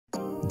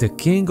The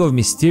king of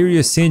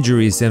mysterious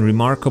injuries and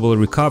remarkable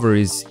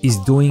recoveries is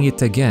doing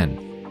it again.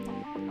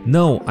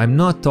 No, I'm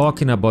not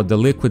talking about the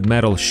liquid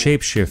metal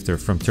shapeshifter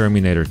from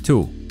Terminator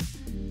 2.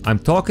 I'm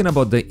talking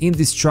about the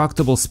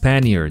indestructible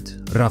Spaniard,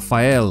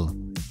 Rafael.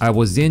 I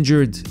was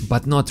injured,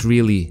 but not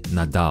really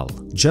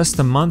Nadal. Just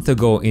a month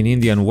ago in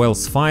Indian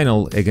Wells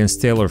final against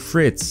Taylor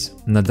Fritz,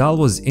 Nadal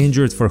was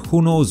injured for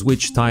who knows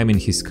which time in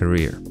his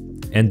career.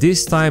 And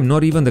this time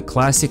not even the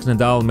classic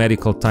Nadal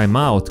medical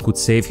timeout could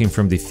save him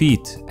from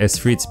defeat, as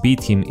Fritz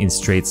beat him in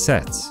straight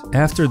sets.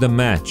 After the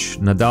match,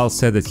 Nadal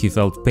said that he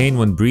felt pain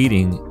when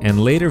breathing,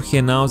 and later he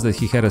announced that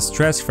he had a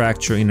stress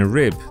fracture in a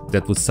rib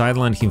that would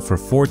sideline him for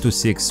 4 to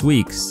 6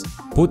 weeks,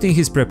 putting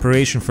his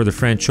preparation for the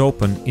French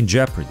Open in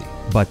jeopardy.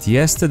 But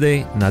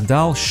yesterday,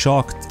 Nadal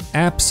shocked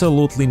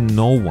absolutely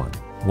no one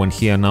when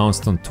he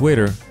announced on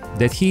Twitter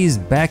that he is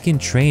back in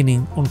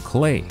training on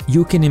clay.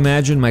 You can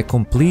imagine my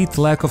complete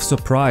lack of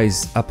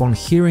surprise upon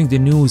hearing the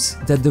news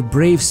that the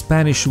brave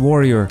Spanish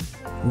warrior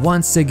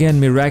once again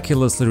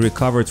miraculously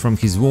recovered from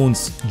his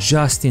wounds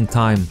just in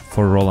time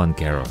for Roland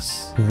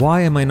Garros.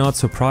 Why am I not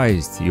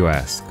surprised, you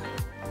ask?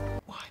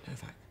 Why,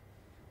 Novak?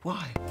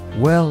 Why?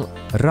 Well,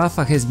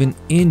 Rafa has been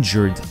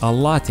injured a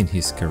lot in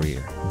his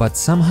career, but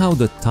somehow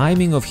the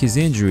timing of his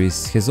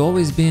injuries has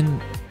always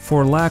been,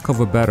 for lack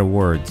of a better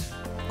word,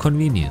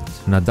 convenient.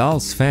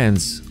 Nadal's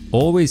fans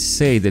always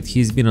say that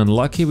he's been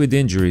unlucky with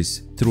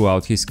injuries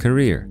throughout his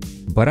career,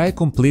 but I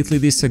completely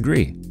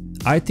disagree.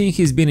 I think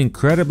he's been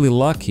incredibly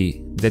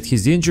lucky that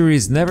his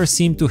injuries never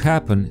seem to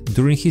happen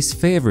during his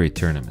favorite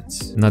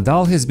tournaments.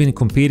 Nadal has been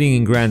competing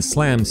in Grand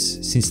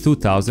Slams since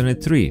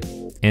 2003.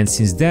 And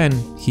since then,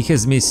 he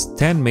has missed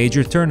 10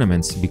 major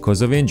tournaments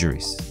because of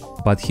injuries.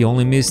 But he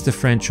only missed the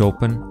French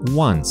Open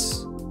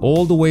once,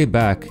 all the way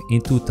back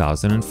in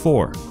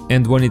 2004.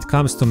 And when it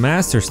comes to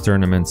Masters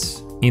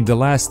tournaments, in the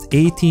last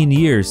 18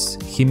 years,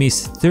 he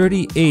missed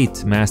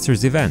 38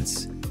 Masters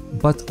events,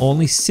 but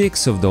only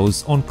 6 of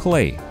those on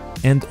clay,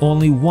 and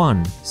only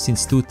 1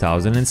 since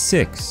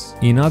 2006.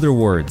 In other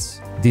words,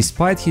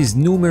 despite his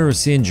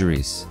numerous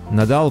injuries,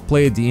 Nadal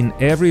played in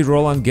every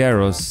Roland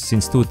Garros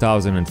since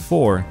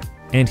 2004,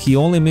 and he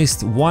only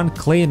missed 1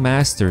 clay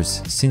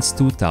Masters since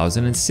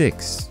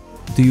 2006.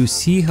 Do you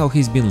see how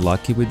he's been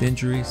lucky with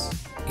injuries?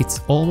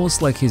 It's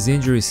almost like his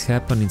injuries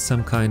happen in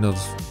some kind of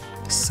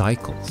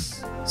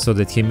cycles, so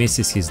that he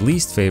misses his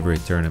least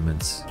favorite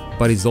tournaments,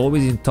 but is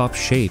always in top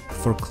shape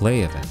for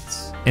clay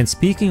events. And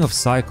speaking of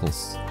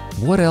cycles,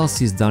 what else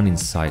is done in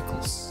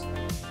cycles?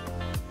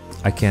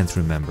 I can't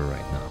remember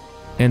right now.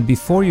 And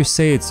before you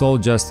say it's all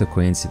just a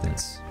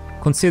coincidence,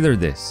 consider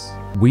this.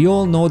 We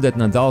all know that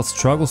Nadal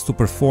struggles to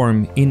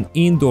perform in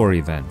indoor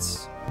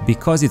events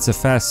because it's a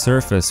fast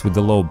surface with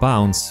a low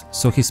bounce,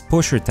 so his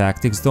pusher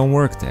tactics don't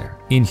work there.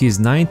 In his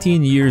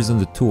 19 years on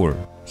the tour,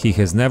 he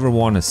has never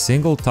won a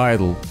single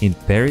title in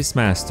Paris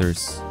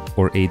Masters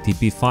or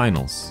ATP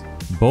Finals,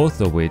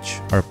 both of which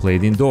are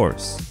played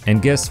indoors.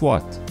 And guess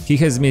what? He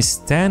has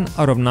missed 10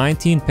 out of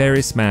 19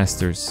 Paris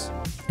Masters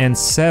and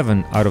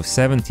 7 out of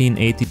 17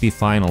 ATP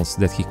Finals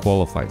that he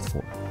qualified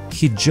for.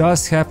 He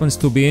just happens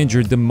to be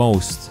injured the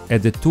most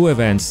at the 2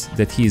 events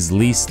that he is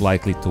least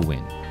likely to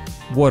win.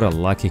 What a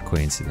lucky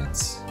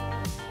coincidence.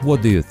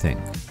 What do you think?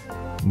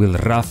 Will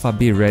Rafa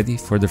be ready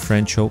for the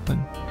French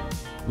Open?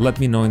 Let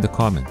me know in the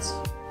comments.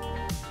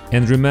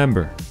 And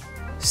remember,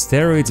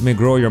 steroids may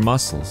grow your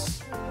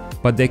muscles,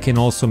 but they can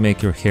also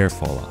make your hair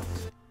fall out.